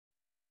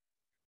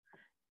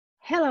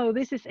Hello,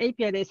 this is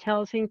Apidays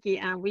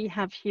Helsinki, and we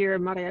have here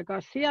Maria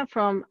Garcia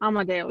from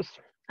Amadeus.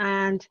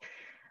 And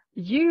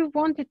you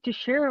wanted to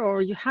share,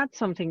 or you had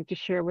something to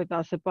share with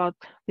us about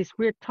these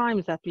weird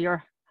times that we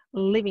are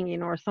living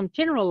in, or some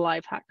general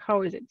life hack.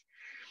 How is it?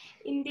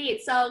 Indeed.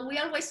 So we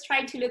always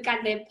try to look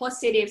at the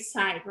positive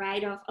side,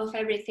 right, of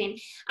everything.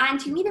 And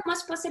to me, the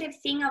most positive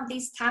thing of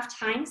these tough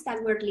times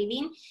that we're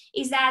living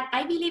is that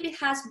I believe it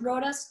has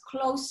brought us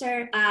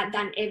closer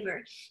than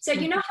ever. So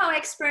you know how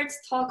experts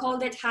talk all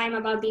the time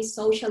about this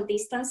social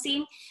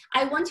distancing?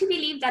 I want to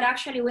believe that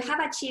actually we have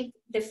achieved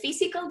the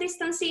physical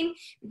distancing,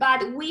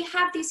 but we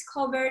have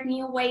discovered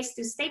new ways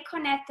to stay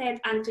connected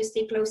and to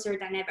stay closer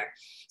than ever.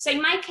 So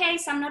in my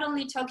case, I'm not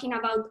only talking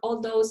about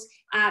all those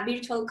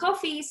virtual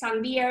coffees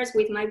and beers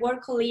with my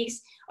work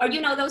colleagues, or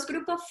those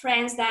group of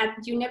friends that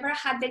you never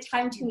had the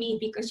time to meet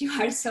because you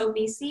are so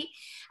busy.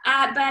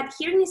 But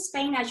here in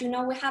Spain, as you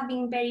know, we have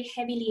been very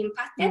heavily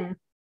impacted.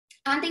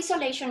 And the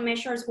isolation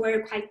measures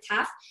were quite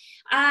tough.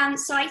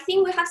 So I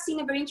think we have seen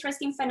a very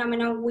interesting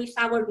phenomenon with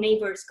our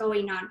neighbors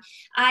going on.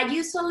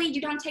 Usually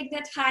you don't take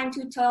the time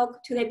to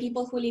talk to the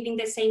people who live in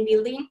the same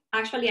building.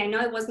 Actually, I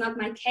know it was not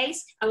my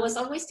case. I was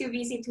always too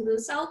busy to do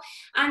so.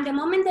 And the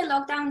moment the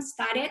lockdown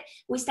started,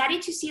 we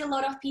started to see a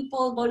lot of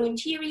people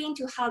volunteering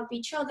to help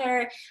each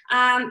other.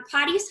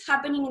 Parties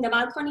happening in the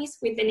balconies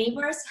with the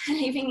neighbors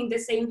living in the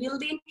same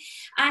building.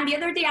 And the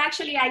other day,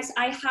 actually,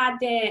 I had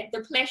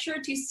the pleasure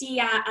to see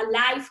a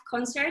live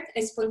concert,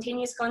 a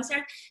spontaneous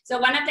concert. So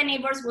one of the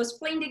neighbors was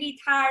playing the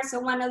guitar,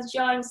 someone else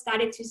joined,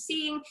 started to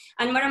sing,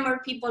 and more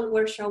people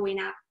were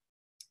showing up.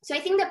 So I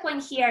think the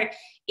point here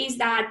is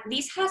that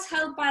this has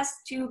helped us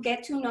to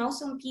get to know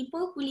some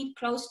people who live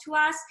close to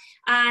us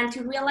and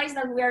to realize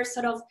that we are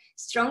sort of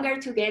stronger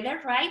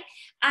together, right?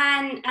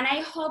 And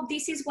I hope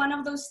this is one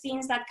of those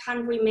things that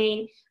can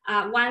remain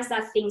once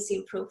that things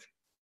improve.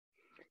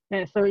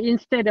 Yeah, so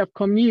instead of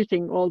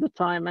commuting all the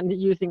time and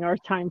using our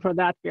time for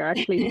that, we're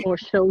actually more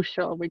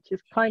social, which is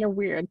kind of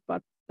weird,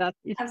 but that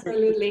is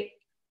absolutely.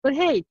 But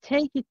hey,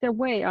 take it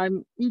away.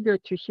 I'm eager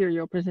to hear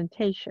your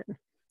presentation.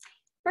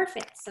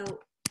 Perfect. So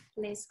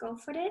let's go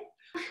for it.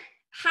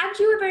 Have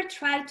you ever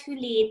tried to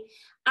lead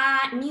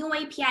a new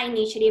API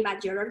initiative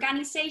at your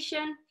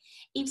organization?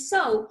 If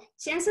so,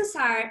 chances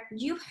are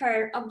you've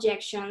heard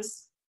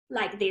objections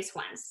like these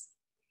ones.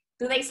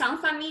 Do they sound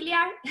familiar?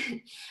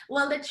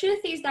 Well, the truth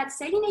is that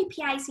setting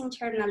APIs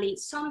internally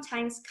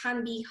sometimes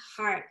can be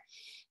hard.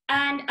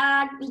 And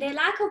the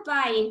lack of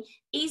buy-in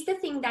is the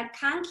thing that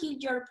can kill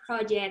your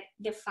project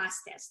the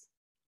fastest.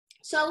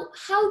 So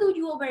how do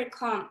you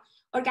overcome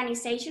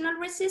organizational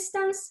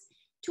resistance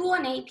to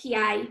an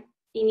API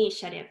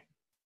initiative?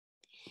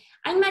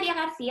 I'm Maria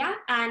Garcia,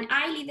 and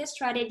I lead the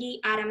strategy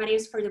at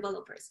Amadeus for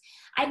developers.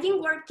 I've been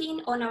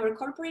working on our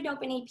corporate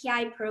open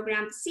API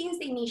program since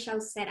the initial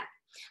setup.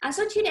 And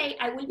so today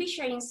I will be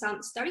sharing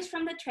some stories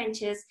from the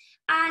trenches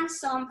and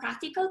some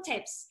practical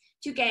tips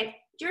to get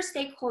your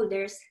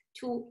stakeholders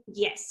to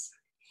yes.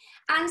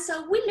 And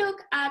so we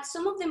look at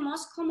some of the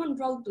most common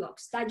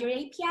roadblocks that your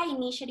API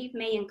initiative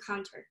may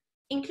encounter,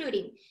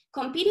 including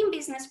competing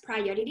business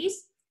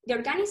priorities, the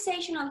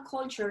organizational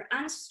culture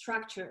and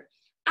structure,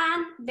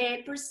 and the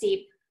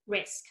perceived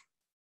risk.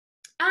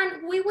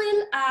 And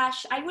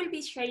I will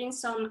be sharing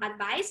some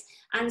advice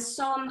and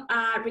some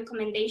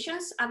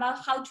recommendations about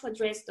how to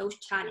address those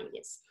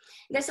challenges.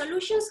 The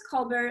solutions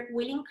cover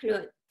will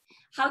include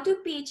how to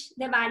pitch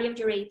the value of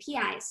your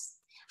APIs,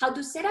 how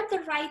to set up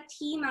the right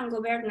team and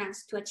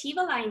governance to achieve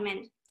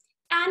alignment,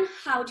 and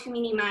how to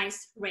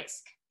minimize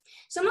risk.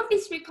 Some of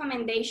these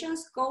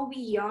recommendations go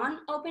beyond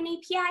open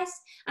APIs,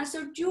 and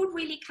so you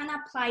really can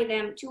apply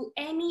them to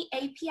any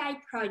API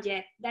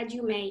project that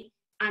you may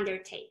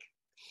undertake.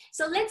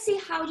 So let's see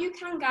how you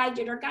can guide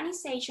your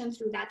organization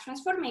through that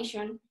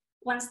transformation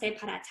one step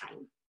at a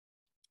time.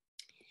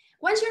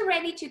 Once you're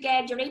ready to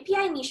get your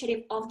API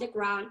initiative off the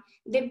ground,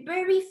 the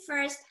very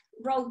first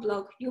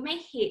roadblock you may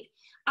hit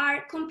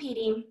are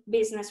competing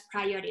business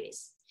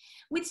priorities.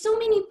 With so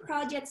many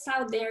projects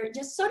out there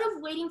just sort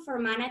of waiting for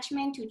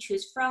management to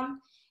choose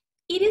from,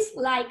 it is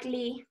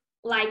likely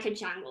like a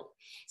jungle.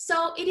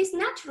 So it is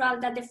natural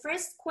that the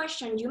first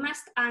question you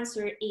must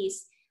answer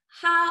is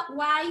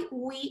why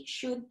we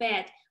should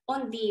bet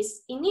on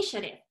this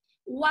initiative.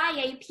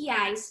 Why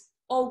APIs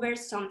over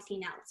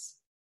something else?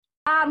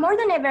 More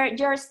than ever,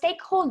 your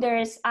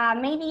stakeholders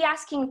may be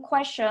asking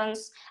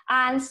questions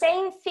and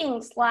saying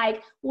things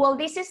like, well,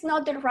 this is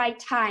not the right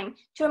time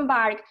to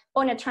embark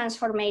on a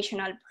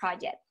transformational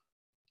project.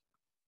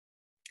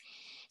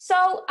 So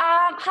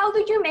how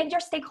do you make your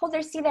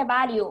stakeholders see the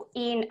value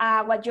in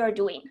what you're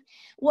doing?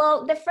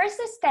 Well, the first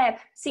step,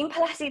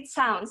 simple as it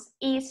sounds,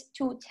 is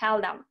to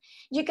tell them.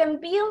 You can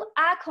build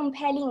a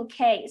compelling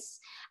case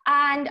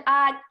and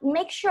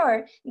make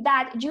sure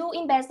that you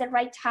invest the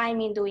right time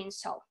in doing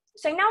so.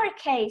 So in our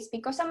case,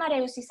 because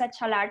Amadeus is such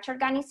a large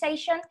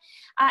organization,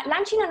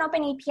 launching an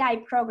open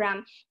API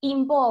program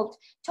involved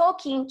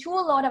talking to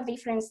a lot of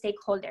different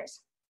stakeholders.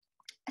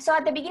 So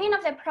at the beginning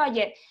of the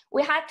project,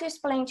 we had to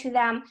explain to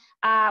them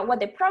what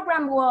the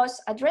program was,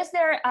 address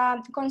their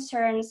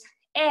concerns,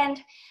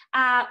 and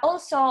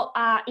also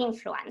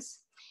influence.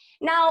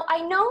 Now,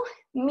 I know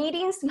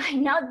meetings might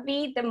not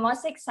be the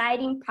most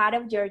exciting part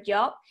of your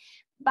job,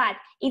 but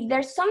if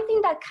there's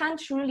something that can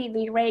truly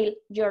derail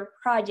your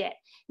project,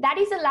 that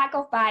is a lack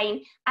of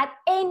buy-in at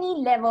any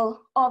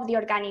level of the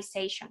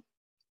organization.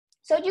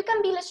 So you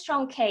can build a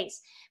strong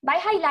case by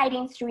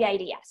highlighting 3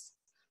 ideas.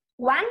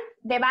 1,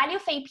 the value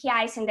of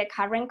APIs in the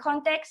current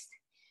context.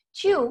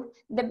 2,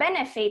 the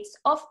benefits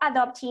of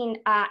adopting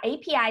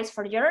APIs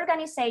for your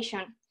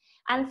organization.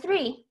 And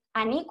 3,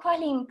 and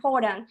equally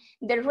important,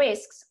 the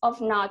risks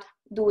of not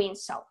doing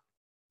so.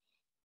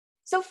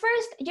 So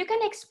first, you can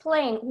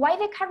explain why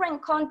the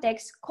current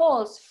context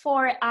calls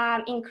for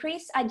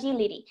increased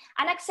agility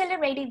and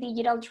accelerated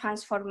digital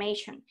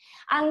transformation,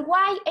 and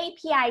why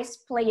APIs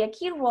play a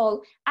key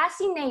role as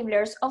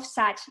enablers of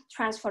such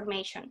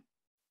transformation.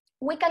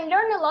 We can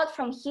learn a lot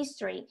from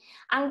history,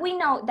 and we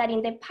know that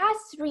in the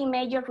past 3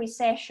 major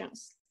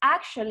recessions,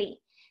 actually,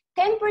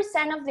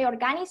 10% of the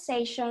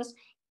organizations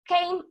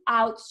came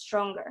out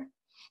stronger.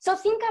 So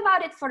think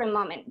about it for a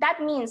moment. That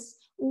means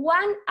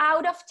 1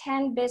 out of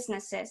 10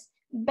 businesses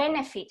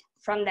benefit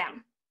from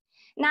them.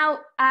 Now,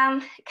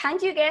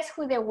 can't you guess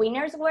who the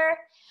winners were?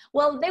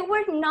 Well, they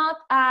were not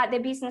the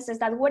businesses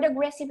that were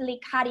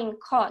aggressively cutting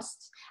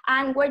costs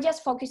and were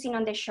just focusing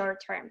on the short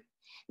term.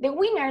 The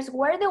winners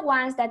were the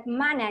ones that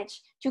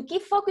managed to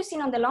keep focusing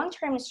on the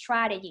long-term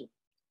strategy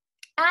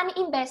and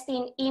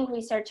investing in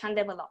research and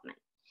development.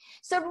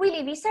 So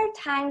really, these are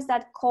times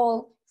that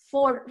call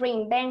for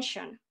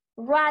reinvention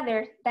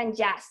rather than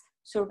just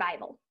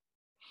survival.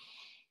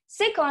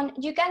 Second,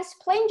 you can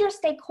explain to your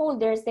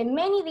stakeholders the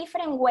many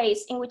different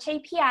ways in which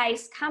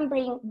APIs can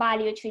bring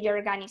value to your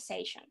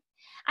organization.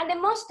 And the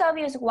most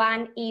obvious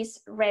one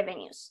is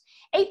revenues.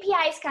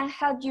 APIs can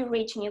help you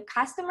reach new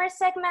customer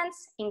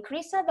segments,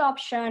 increase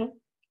adoption,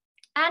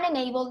 and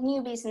enable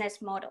new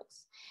business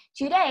models.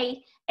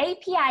 Today,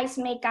 APIs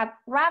make up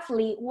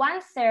roughly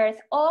 1/3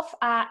 of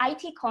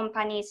IT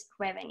companies'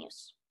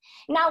 revenues.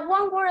 Now,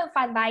 one word of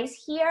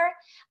advice here,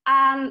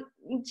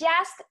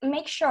 just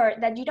make sure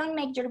that you don't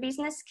make your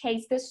business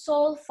case the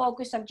sole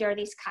focus of your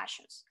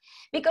discussions.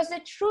 Because the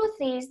truth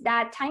is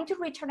that time to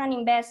return on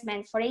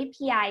investment for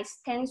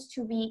APIs tends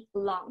to be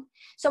long.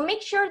 So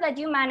make sure that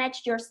you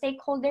manage your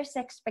stakeholders'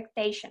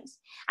 expectations.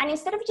 And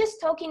instead of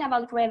just talking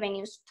about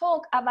revenues,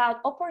 talk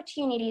about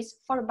opportunities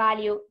for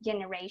value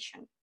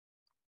generation.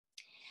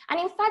 And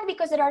in fact,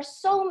 because there are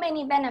so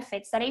many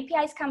benefits that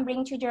APIs can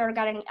bring to your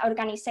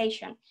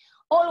organization,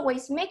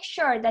 always make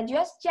sure that you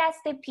adjust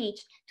the pitch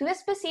to the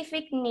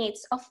specific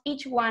needs of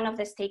each one of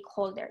the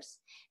stakeholders.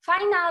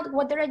 Find out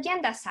what their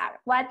agendas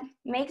are, what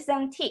makes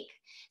them tick.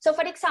 So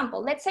for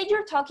example, let's say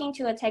you're talking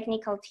to a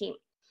technical team.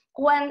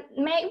 When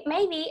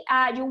maybe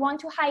you want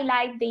to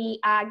highlight the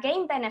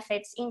gain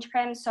benefits in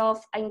terms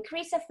of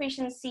increased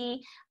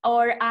efficiency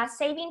or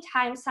saving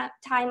time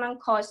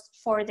and cost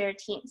for their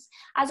teams,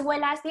 as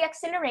well as the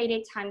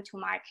accelerated time to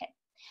market.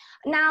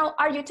 Now,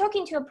 are you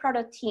talking to a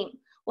product team?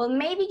 Well,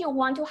 maybe you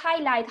want to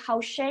highlight how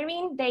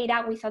sharing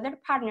data with other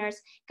partners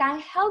can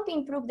help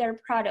improve their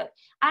product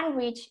and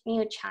reach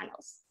new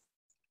channels.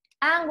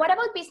 And what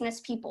about business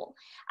people?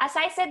 As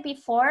I said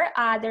before,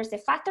 there's the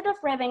factor of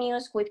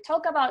revenues. We've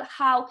talked about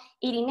how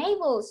it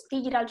enables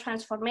digital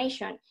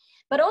transformation,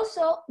 but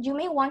also you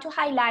may want to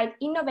highlight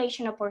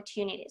innovation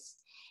opportunities.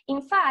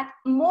 In fact,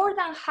 more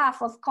than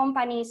half of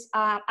companies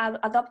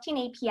adopting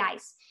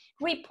APIs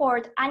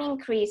report an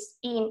increase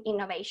in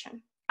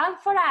innovation. And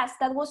for us,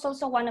 that was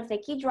also one of the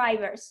key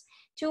drivers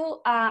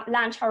to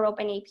launch our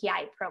Open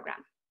API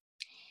program.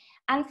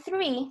 And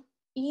 3,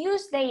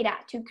 use data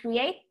to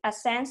create a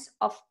sense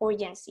of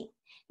urgency.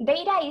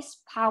 Data is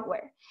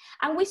power.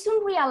 And we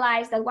soon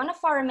realized that one of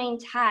our main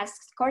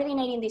tasks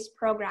coordinating this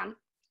program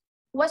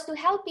was to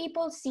help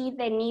people see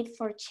the need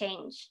for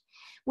change.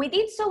 We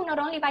did so not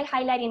only by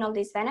highlighting all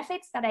these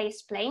benefits that I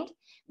explained,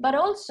 but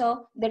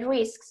also the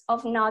risks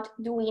of not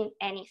doing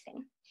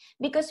anything.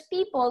 Because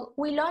people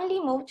will only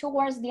move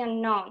towards the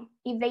unknown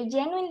if they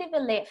genuinely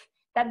believe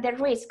that the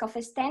risk of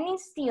standing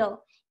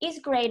still is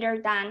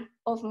greater than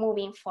of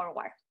moving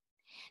forward.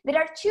 There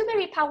are 2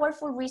 very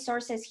powerful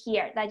resources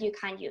here that you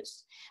can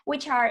use,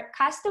 which are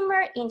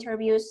customer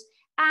interviews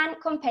and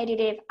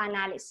competitive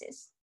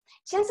analysis.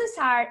 Chances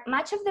are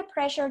much of the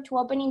pressure to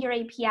opening your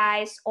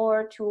APIs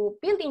or to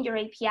building your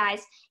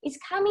APIs is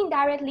coming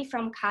directly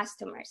from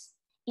customers.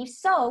 If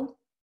so,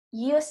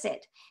 use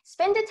it.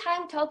 Spend the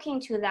time talking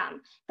to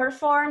them,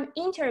 perform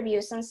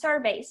interviews and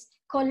surveys,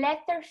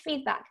 collect their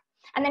feedback,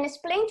 and then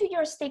explain to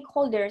your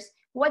stakeholders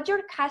what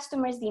your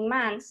customers'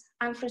 demands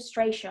and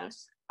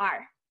frustrations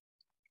are.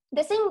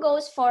 The same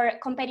goes for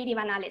competitive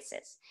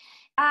analysis.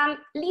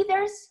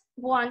 Leaders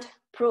want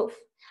proof,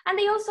 and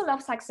they also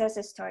love success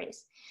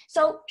stories.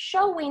 So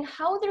showing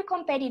how their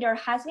competitor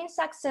has been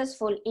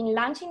successful in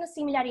launching a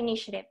similar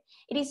initiative,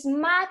 it is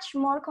much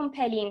more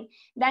compelling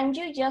than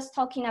you just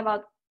talking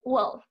about,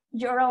 well,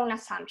 your own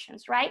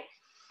assumptions, right?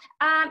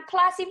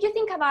 Plus, if you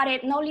think about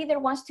it, no leader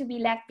wants to be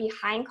left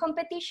behind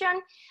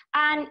competition.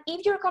 And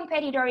if your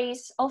competitor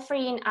is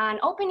offering an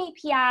open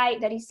API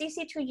that is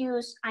easy to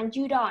use and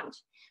you don't,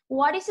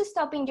 what is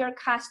stopping your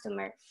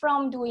customer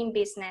from doing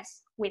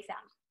business with them?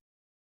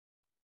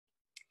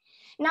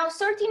 Now,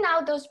 sorting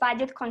out those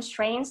budget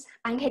constraints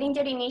and getting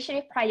your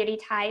initiative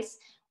prioritized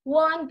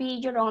won't be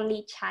your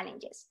only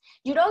challenges.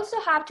 You'd also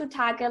have to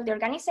tackle the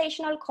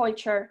organizational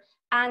culture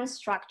and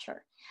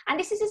structure. And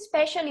this is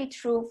especially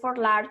true for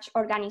large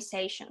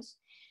organizations,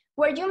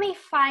 where you may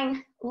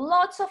find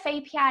lots of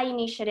API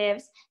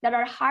initiatives that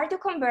are hard to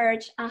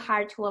converge and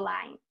hard to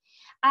align.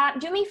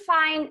 You may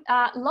find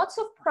lots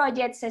of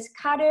projects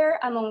scattered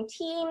among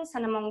teams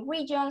and among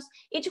regions,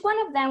 each one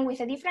of them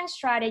with a different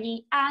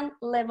strategy and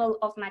level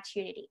of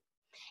maturity.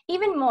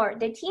 Even more,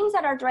 the teams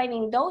that are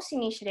driving those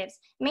initiatives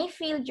may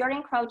feel you're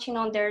encroaching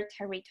on their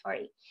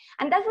territory.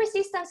 And that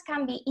resistance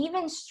can be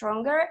even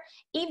stronger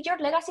if your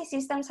legacy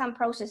systems and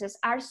processes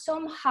are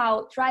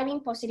somehow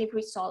driving positive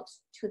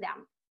results to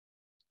them.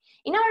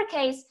 In our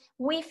case,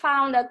 we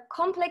found a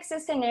complex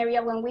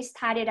scenario when we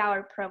started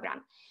our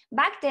program.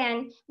 Back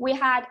then, we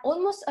had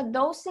almost a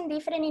dozen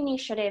different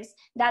initiatives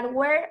that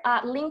were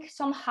linked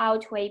somehow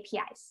to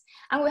APIs.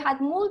 And we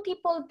had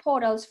multiple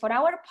portals for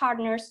our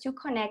partners to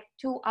connect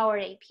to our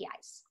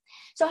APIs.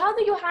 So how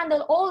do you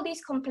handle all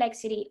this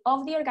complexity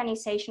of the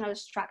organizational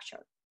structure?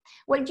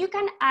 Well, you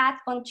can add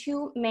on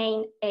two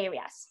main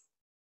areas.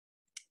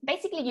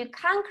 Basically, you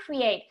can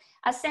create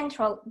a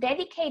central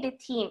dedicated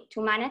team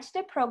to manage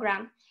the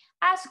program,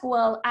 as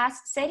well as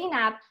setting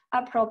up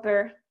a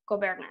proper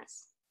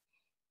governance.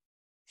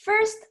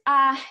 First,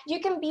 you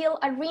can build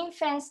a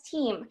ring-fenced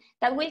team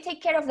that will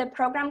take care of the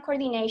program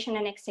coordination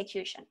and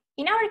execution.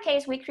 In our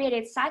case, we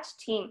created such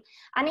team,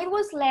 and it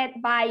was led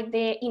by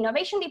the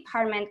innovation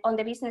department on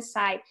the business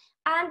side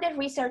and the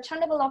research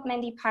and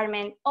development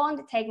department on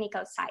the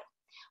technical side.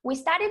 We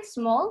started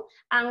small,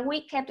 and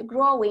we kept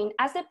growing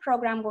as the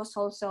program was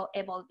also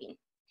evolving.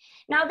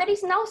 Now, there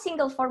is no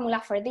single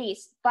formula for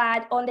this,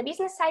 but on the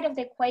business side of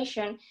the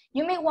equation,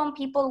 you may want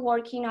people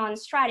working on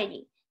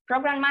strategy,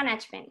 program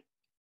management,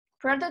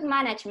 product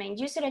management,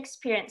 user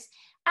experience,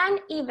 and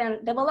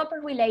even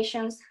developer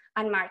relations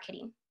and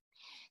marketing.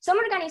 Some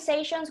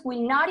organizations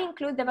will not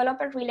include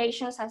developer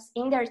relations as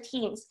in their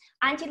teams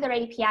until their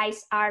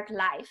APIs are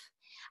live.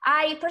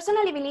 I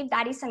personally believe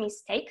that is a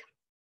mistake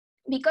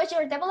because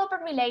your developer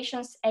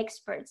relations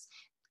experts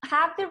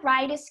have the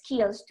right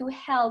skills to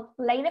help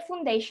lay the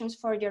foundations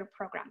for your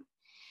program.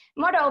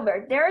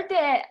 Moreover, they're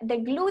the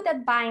glue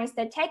that binds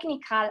the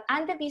technical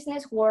and the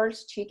business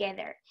worlds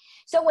together.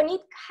 So when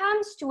it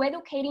comes to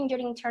educating your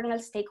internal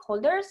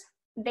stakeholders,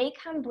 they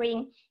can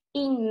bring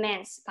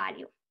immense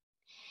value.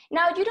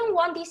 Now, you don't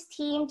want this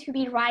team to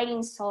be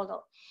riding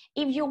solo.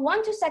 If you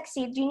want to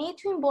succeed, you need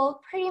to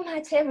involve pretty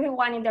much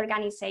everyone in the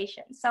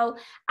organization. So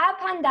up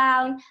and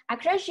down,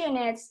 across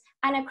units,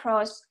 and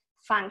across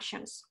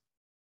functions.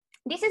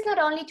 This is not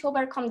only to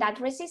overcome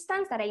that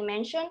resistance that I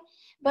mentioned,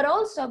 but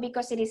also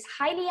because it is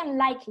highly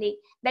unlikely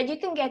that you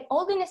can get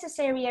all the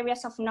necessary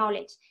areas of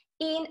knowledge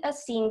in a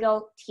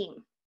single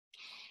team.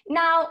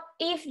 Now,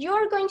 if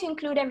you're going to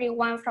include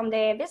everyone from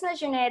the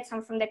business units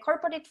and from the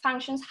corporate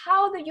functions,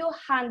 how do you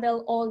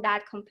handle all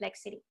that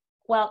complexity?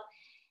 Well,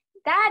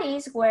 that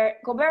is where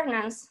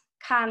governance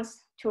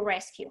comes to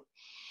rescue.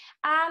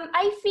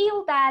 I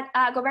feel that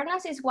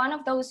governance is one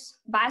of those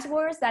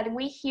buzzwords that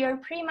we hear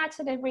pretty much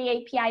at every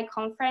API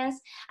conference,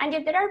 and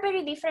yet there are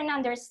very different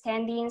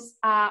understandings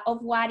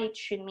of what it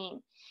should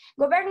mean.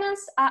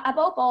 Governance,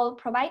 above all,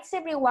 provides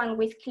everyone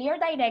with clear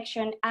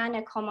direction and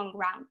a common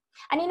ground.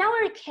 And in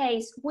our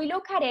case, we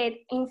look at it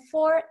in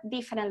 4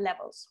 different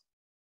levels.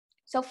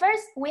 So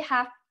first, we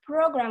have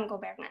program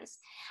governance,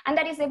 and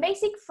that is the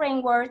basic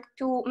framework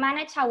to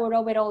manage our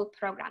overall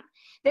program.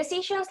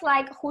 Decisions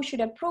like who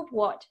should approve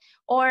what,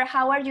 or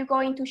how are you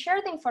going to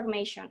share the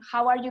information,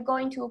 how are you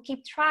going to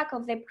keep track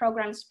of the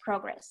program's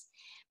progress.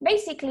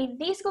 Basically,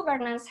 this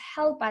governance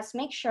helps us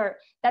make sure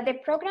that the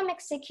program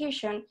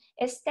execution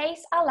stays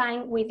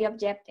aligned with the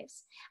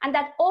objectives and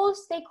that all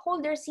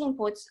stakeholders'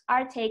 inputs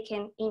are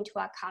taken into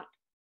account.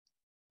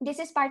 This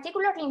is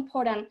particularly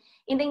important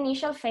in the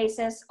initial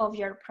phases of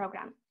your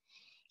program.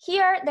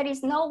 Here, there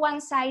is no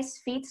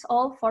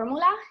one-size-fits-all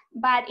formula,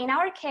 but in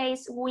our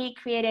case, we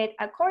created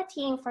a core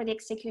team for the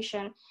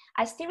execution,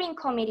 a steering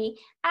committee,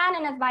 and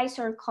an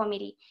advisor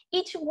committee,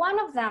 each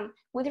one of them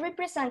with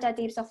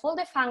representatives of all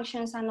the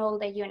functions and all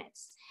the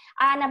units.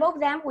 And above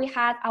them, we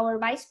had our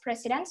vice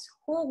presidents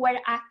who were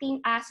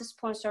acting as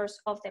sponsors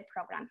of the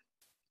program.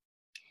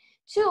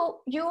 2,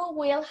 you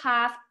will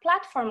have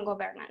platform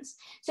governance.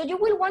 So you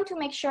will want to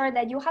make sure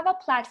that you have a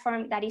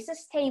platform that is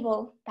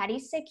stable, that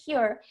is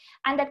secure,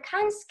 and that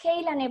can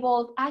scale and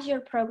evolve as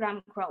your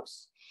program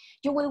grows.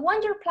 You will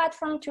want your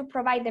platform to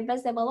provide the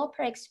best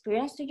developer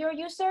experience to your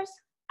users,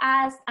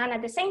 and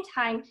at the same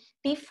time,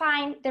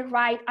 define the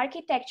right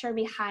architecture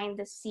behind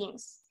the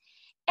scenes.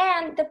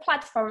 And the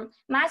platform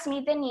must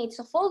meet the needs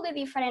of all the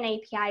different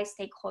API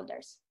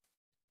stakeholders.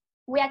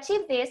 We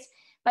achieve this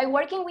by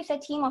working with a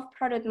team of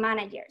product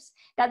managers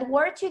that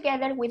work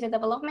together with the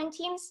development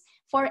teams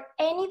for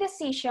any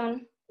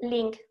decision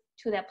linked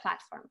to the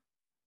platform.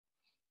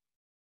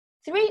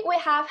 3, we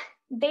have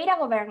data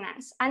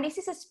governance, and this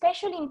is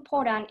especially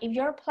important if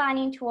you're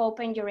planning to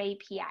open your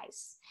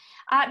APIs.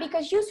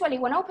 Because usually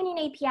when opening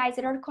APIs,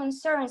 there are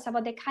concerns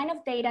about the kind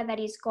of data that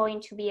is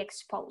going to be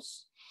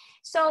exposed.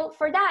 So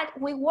for that,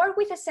 we work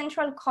with a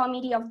central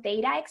committee of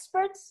data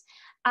experts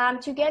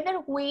together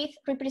with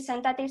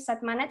representatives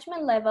at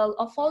management level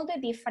of all the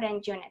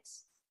different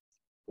units.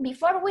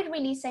 Before we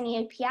release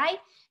any API,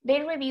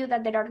 they review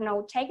that there are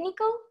no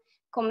technical,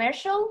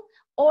 commercial,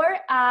 or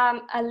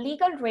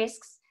legal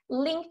risks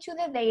linked to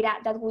the data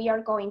that we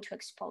are going to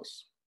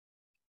expose.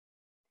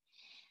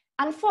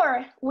 And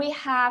 4, we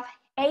have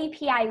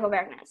API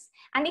governance.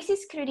 And this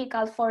is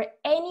critical for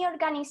any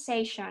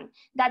organization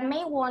that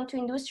may want to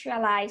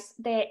industrialize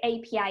the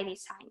API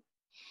design.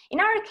 In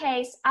our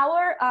case,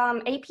 our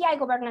API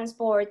governance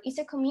board is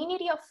a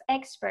community of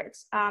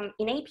experts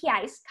in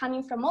APIs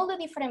coming from all the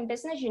different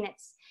business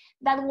units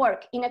that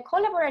work in a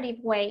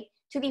collaborative way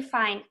to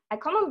define a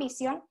common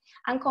vision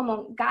and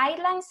common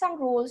guidelines and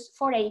rules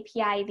for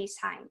API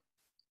design.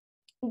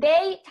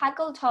 They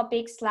tackle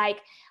topics like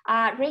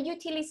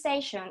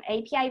reutilization,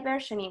 API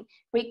versioning,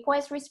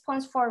 request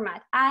response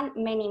format, and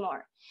many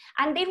more.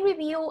 And they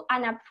review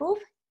and approve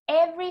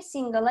every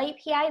single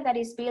API that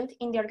is built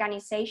in the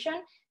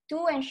organization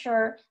to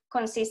ensure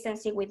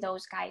consistency with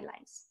those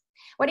guidelines.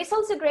 What is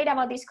also great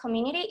about this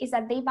community is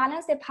that they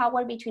balance the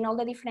power between all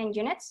the different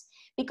units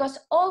because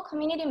all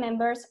community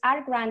members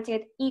are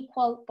granted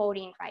equal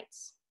voting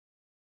rights.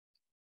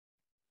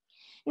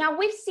 Now,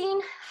 we've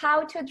seen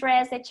how to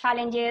address the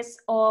challenges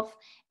of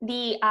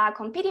the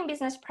competing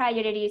business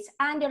priorities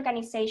and the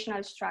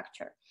organizational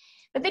structure.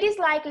 But it is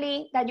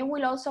likely that you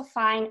will also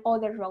find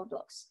other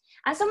roadblocks,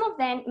 and some of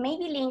them may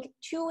be linked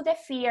to the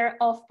fear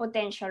of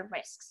potential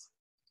risks.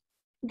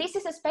 This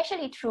is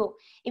especially true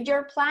if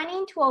you're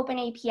planning to open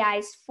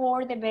APIs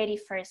for the very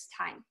first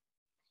time.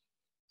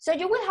 So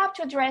you will have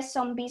to address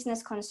some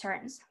business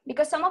concerns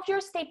because some of your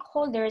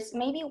stakeholders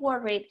may be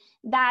worried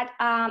that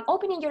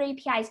opening your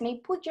APIs may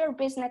put your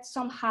business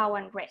somehow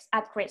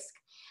at risk.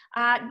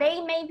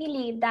 They may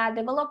believe that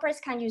developers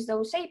can use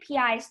those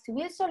APIs to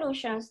build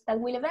solutions that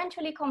will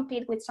eventually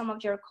compete with some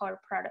of your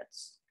core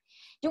products.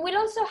 You will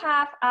also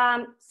have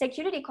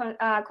security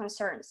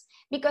concerns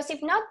because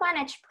if not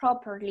managed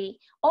properly,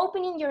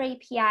 opening your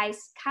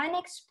APIs can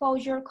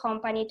expose your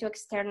company to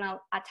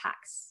external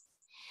attacks.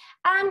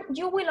 And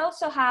you will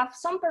also have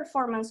some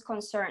performance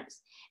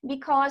concerns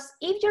because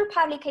if your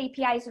public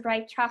APIs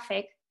drive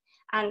traffic,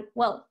 and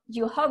well,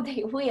 you hope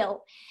they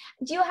will,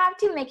 you have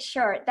to make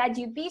sure that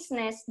your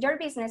business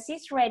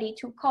is ready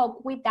to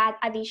cope with that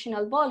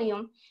additional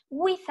volume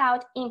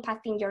without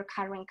impacting your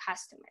current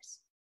customers.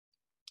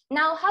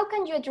 Now, how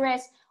can you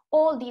address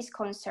all these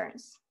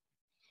concerns?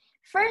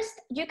 First,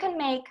 you can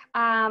make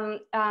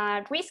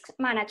risk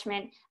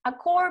management a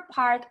core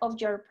part of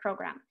your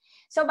program.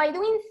 So by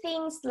doing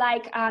things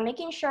like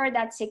making sure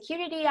that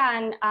security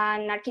and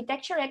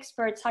architecture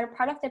experts are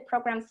part of the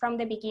program from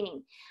the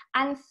beginning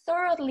and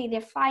thoroughly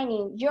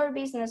defining your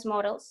business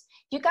models,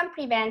 you can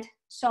prevent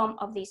some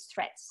of these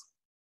threats.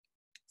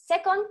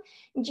 Second,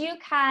 you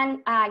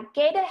can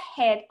get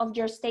ahead of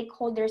your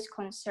stakeholders'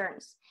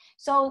 concerns.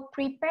 So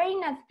prepare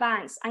in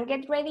advance and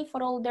get ready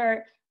for all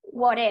their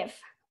what if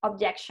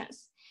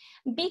objections.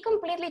 Be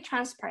completely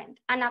transparent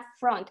and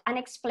upfront and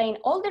explain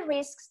all the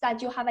risks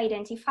that you have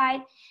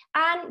identified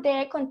and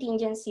the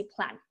contingency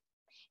plan.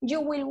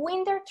 You will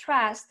win their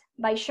trust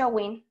by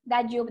showing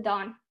that you've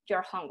done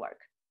your homework.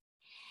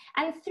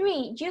 And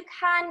 3, you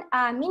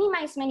can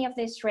minimize many of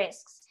these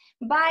risks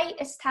by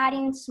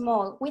starting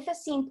small with a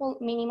simple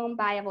minimum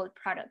viable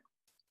product.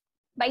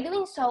 By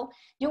doing so,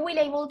 you will be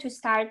able to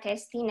start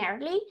testing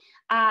early,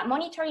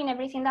 monitoring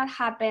everything that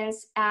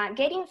happens,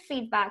 getting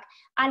feedback,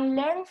 and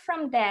learn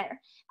from there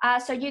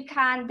so you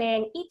can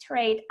then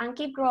iterate and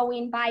keep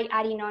growing by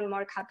adding on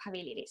more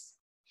capabilities.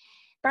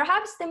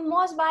 Perhaps the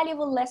most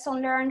valuable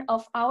lesson learned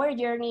of our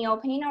journey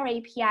opening our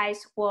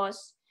APIs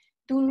was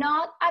do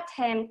not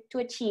attempt to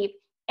achieve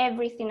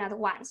everything at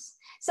once.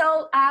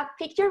 So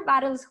pick your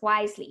battles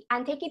wisely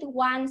and take it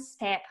one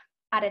step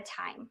at a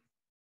time.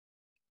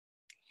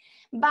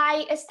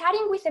 By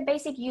starting with a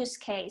basic use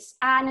case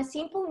and a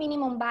simple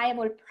minimum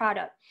viable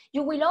product,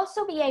 you will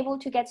also be able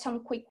to get some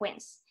quick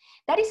wins.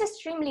 That is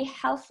extremely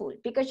helpful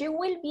because you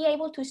will be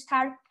able to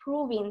start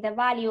proving the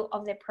value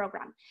of the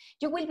program.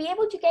 You will be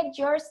able to get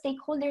your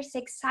stakeholders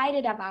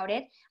excited about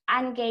it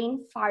and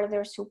gain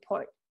further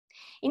support.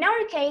 In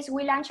our case,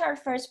 we launched our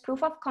first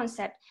proof of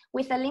concept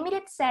with a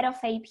limited set of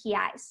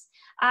APIs.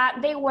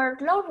 They were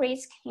low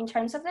risk in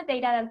terms of the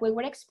data that we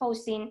were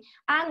exposing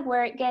and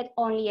were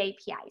get-only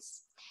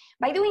APIs.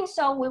 By doing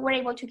so, we were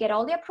able to get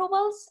all the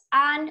approvals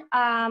and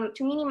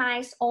to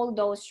minimize all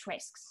those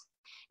risks.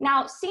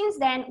 Now, since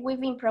then, we've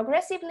been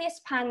progressively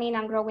expanding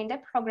and growing the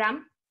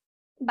program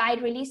by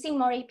releasing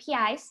more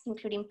APIs,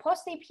 including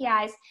post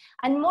APIs,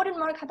 and more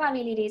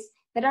capabilities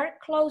that are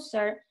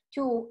closer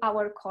to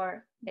our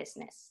core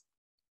business.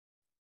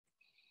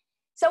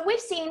 So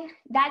we've seen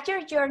that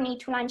your journey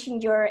to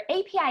launching your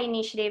API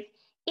initiative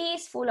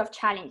is full of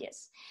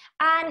challenges,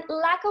 and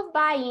lack of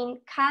buy-in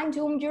can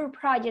doom your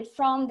project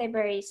from the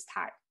very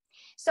start.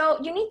 So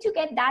you need to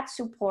get that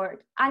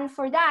support, and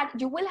for that,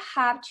 you will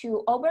have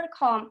to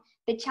overcome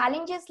the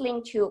challenges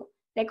linked to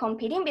the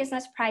competing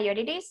business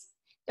priorities,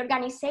 the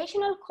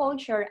organizational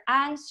culture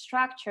and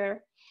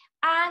structure,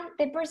 and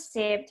the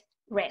perceived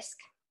risk.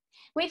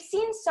 We've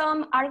seen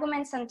some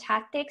arguments and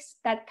tactics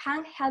that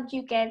can help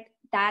you get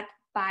that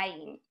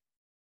buy-in.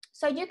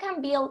 So you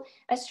can build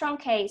a strong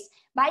case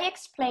by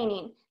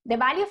explaining the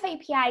value of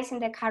APIs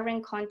in the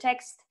current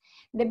context,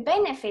 the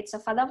benefits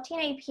of adopting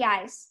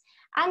APIs,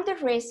 and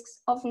the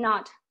risks of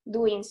not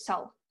doing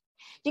so.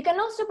 You can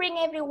also bring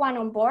everyone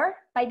on board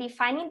by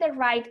defining the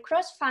right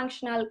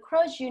cross-functional,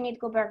 cross-unit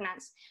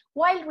governance,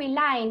 while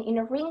relying on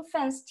a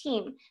ring-fenced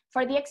team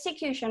for the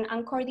execution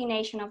and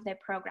coordination of the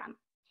program.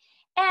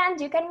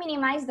 And you can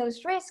minimize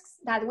those risks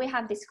that we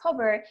have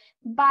discovered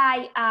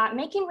by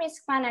making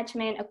risk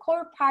management a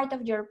core part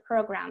of your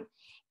program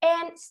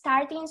and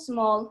starting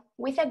small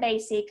with a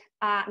basic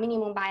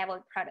minimum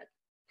viable product.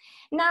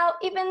 Now,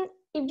 even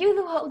if you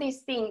do all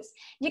these things,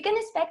 you can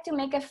expect to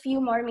make a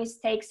few more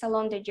mistakes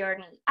along the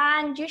journey,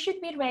 and you should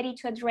be ready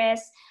to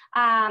address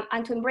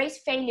and to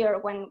embrace failure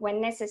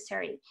when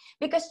necessary,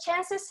 because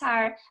chances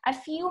are a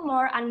few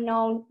more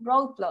unknown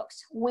roadblocks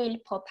will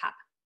pop up.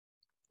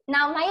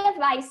 Now, my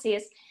advice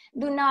is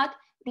do not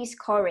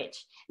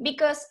discourage,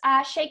 because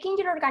shaking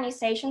your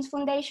organization's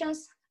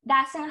foundations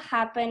doesn't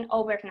happen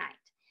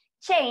overnight.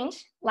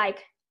 Change, like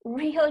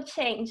real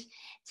change,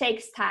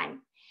 takes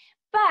time.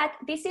 But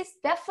this is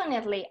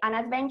definitely an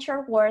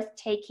adventure worth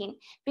taking,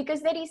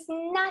 because there is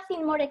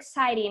nothing more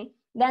exciting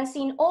than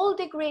seeing all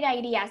the great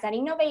ideas that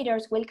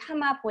innovators will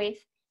come up with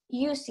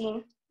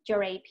using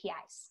your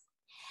APIs.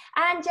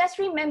 And just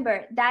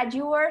remember that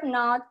you are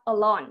not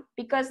alone,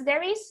 because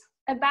there is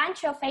a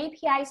bunch of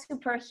API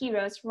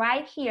superheroes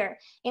right here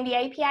in the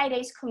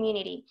Apidays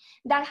community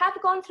that have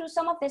gone through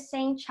some of the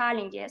same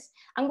challenges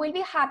and will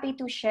be happy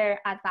to share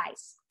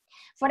advice.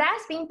 For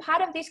us, being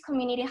part of this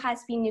community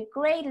has been a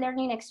great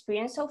learning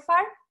experience so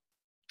far.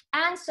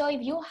 And so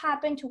if you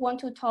happen to want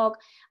to talk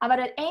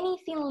about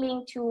anything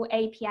linked to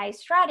API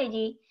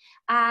strategy,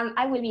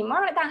 I will be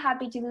more than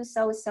happy to do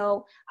so.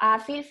 So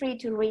feel free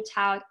to reach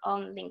out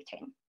on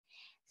LinkedIn.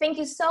 Thank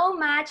you so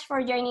much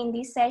for joining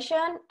this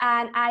session,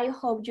 and I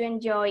hope you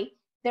enjoy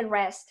the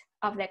rest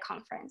of the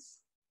conference.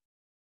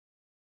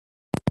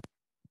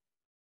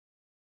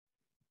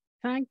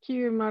 Thank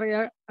you,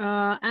 Maria.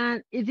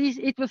 And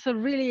it was a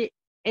really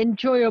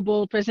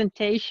enjoyable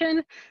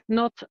presentation,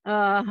 not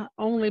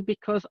only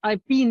because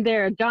I've been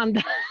there,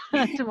 done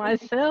that to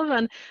myself,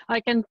 and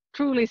I can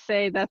truly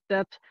say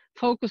that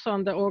focus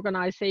on the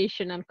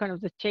organization and kind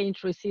of the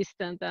change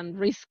resistant and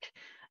risk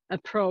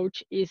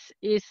approach is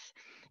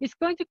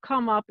going to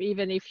come up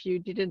even if you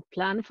didn't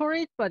plan for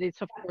it, but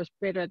it's of course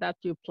better that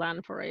you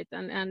plan for it,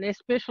 and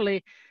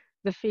especially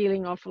the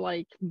feeling of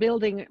like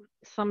building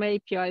some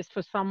APIs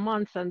for some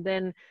months and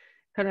then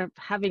kind of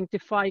having to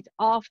fight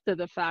after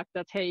the fact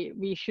that, hey,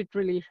 we should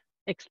really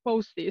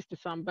expose these to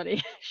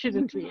somebody,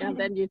 shouldn't we? And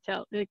then you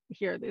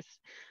hear this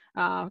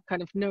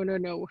kind of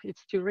no,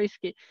 it's too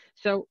risky.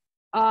 So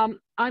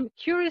I'm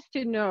curious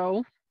to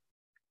know,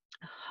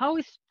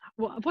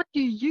 what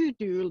do you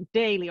do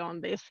daily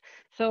on this?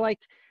 So like,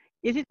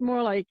 is it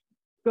more like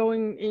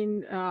going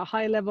in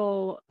high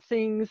level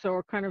things,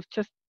 or kind of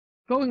just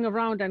going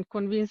around and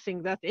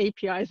convincing that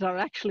APIs are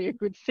actually a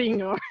good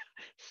thing or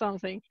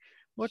something?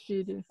 What do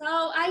you do?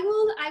 So I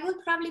will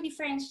probably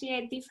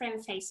differentiate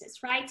different phases,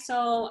 right?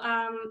 So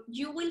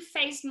you will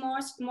face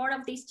more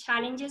of these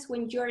challenges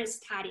when you're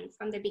starting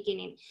from the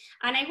beginning.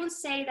 And I will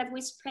say that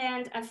we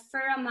spent a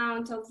fair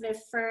amount of the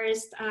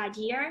first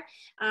year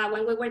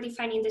when we were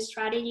defining the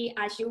strategy,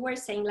 as you were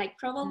saying, like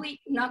probably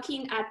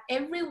knocking at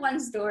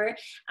everyone's door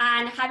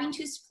and having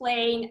to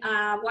explain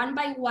one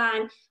by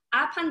one,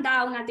 up and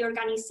down at the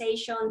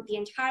organization, the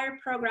entire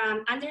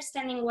program,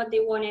 understanding what they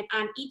wanted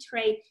and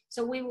iterate.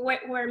 So we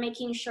were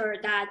making sure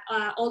that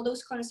all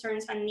those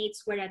concerns and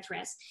needs were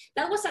addressed.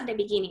 That was at the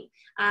beginning.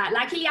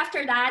 Luckily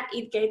after that,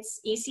 it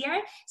gets easier.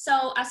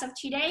 So as of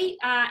today,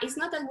 it's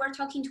not that we're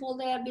talking to all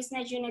the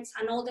business units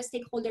and all the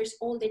stakeholders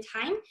all the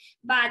time,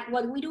 but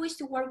what we do is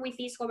to work with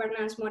these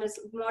governance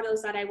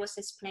models that I was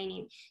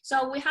explaining.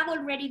 So we have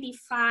already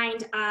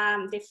defined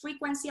the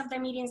frequency of the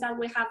meetings that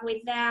we have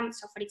with them.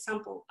 So for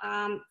example,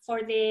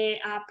 for the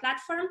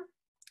platform,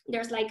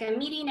 there's like a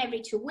meeting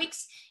every 2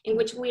 weeks in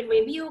which we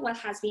review what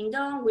has been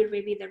done, we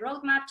review the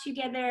roadmap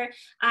together,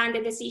 and the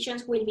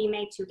decisions will be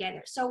made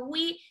together. So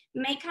we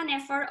make an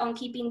effort on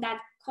keeping that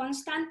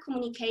constant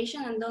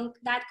communication and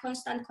that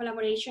constant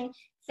collaboration,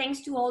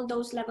 thanks to all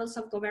those levels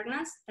of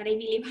governance that I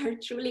believe are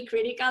truly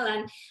critical,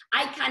 and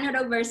I cannot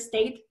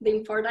overstate the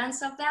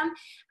importance of them.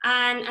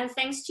 And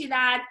thanks to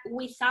that,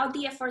 without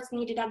the efforts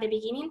needed at the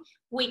beginning,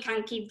 we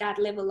can keep that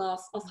level of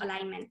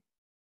alignment.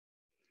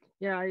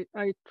 Yeah,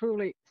 I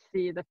truly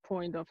see the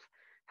point of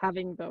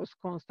having those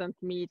constant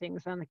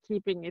meetings and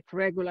keeping it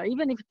regular,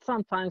 even if it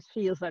sometimes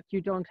feels that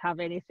you don't have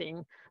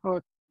anything,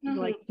 or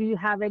like, do you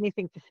have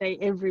anything to say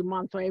every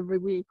month or every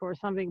week or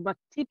something? But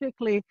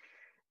typically,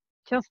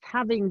 just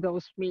having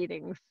those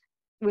meetings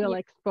will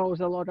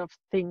expose a lot of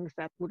things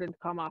that wouldn't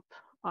come up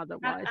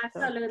otherwise.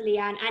 Absolutely,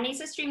 and it's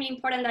extremely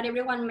important that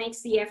everyone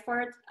makes the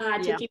effort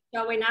to keep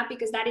showing up,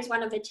 because that is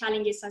one of the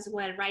challenges as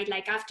well, right?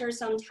 Like after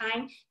some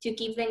time, to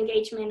keep the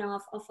engagement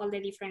of all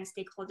the different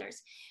stakeholders.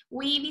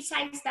 We,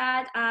 besides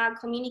that,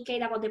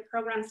 communicate about the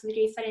program through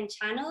different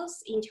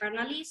channels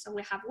internally. So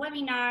we have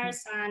webinars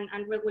and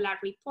regular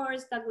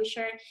reports that we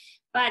share.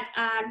 But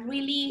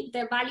really,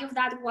 the value of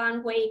that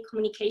one-way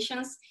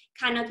communications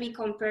cannot be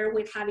compared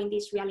with having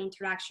these real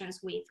interactions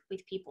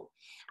with people.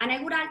 And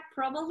I would add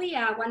probably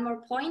one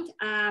more point,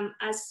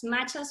 as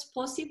much as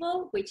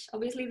possible, which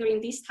obviously during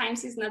these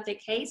times is not the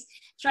case,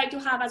 try to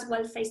have as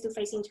well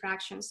face-to-face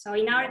interactions. So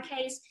in our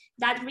case,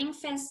 that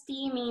ring-fence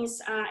team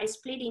is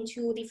split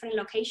into different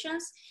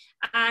locations,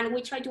 and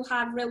we try to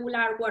have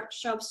regular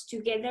workshops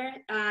together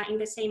in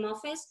the same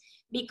office,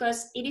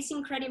 because it is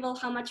incredible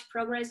how much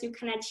progress you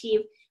can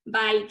achieve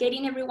by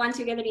getting everyone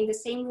together in the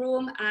same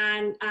room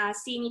and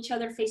seeing each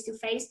other face to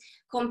face,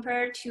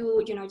 compared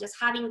to, you know, just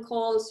having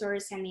calls or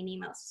sending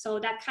emails. So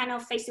that kind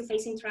of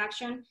face-to-face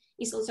interaction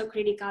is also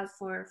critical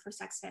for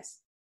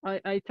success.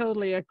 I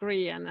totally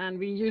agree. And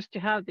we used to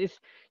have this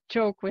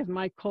joke with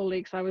my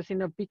colleagues. I was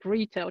in a big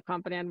retail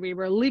company and we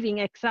were living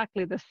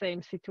exactly the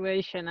same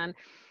situation. And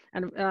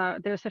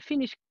there's a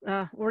Finnish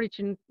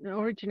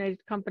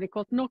originated company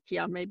called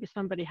Nokia. Maybe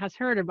somebody has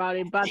heard about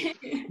it, but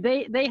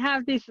they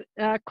have this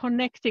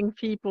connecting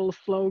people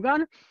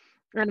slogan.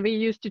 And we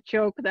used to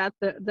joke that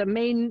the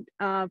main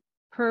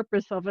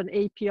purpose of an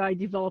API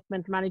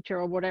development manager,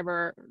 or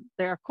whatever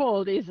they're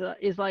called,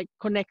 is like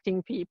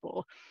connecting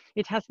people.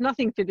 It has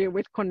nothing to do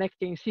with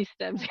connecting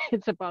systems.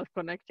 It's about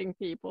connecting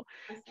people.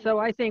 So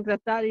I think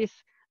that is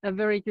a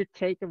very good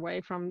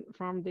takeaway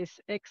from this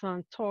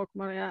excellent talk,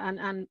 Maria.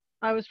 And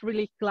I was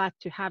really glad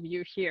to have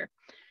you here.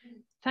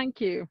 Thank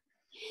you.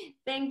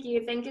 Thank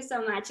you. Thank you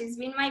so much. It's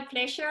been my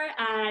pleasure.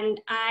 And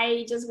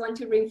I just want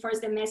to reinforce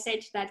the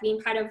message that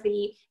being part of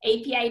the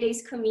API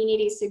Days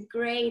community is a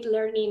great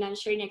learning and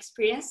sharing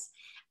experience.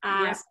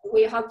 So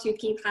we hope to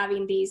keep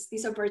having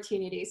these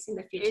opportunities in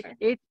the future.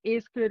 It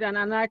is good. And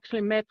I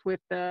actually met with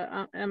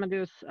the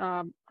Amadeus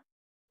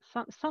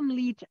some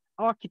lead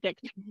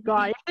architect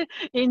guy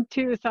in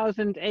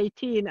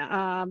 2018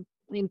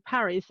 in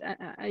Paris,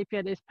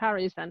 API Days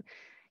Paris, and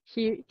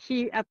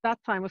he at that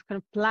time was kind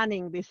of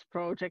planning this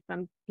project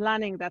and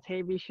planning that,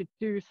 hey, we should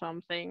do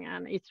something,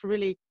 and it's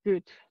really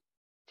good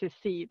to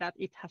see that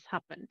it has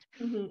happened.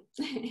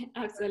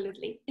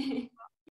 Absolutely.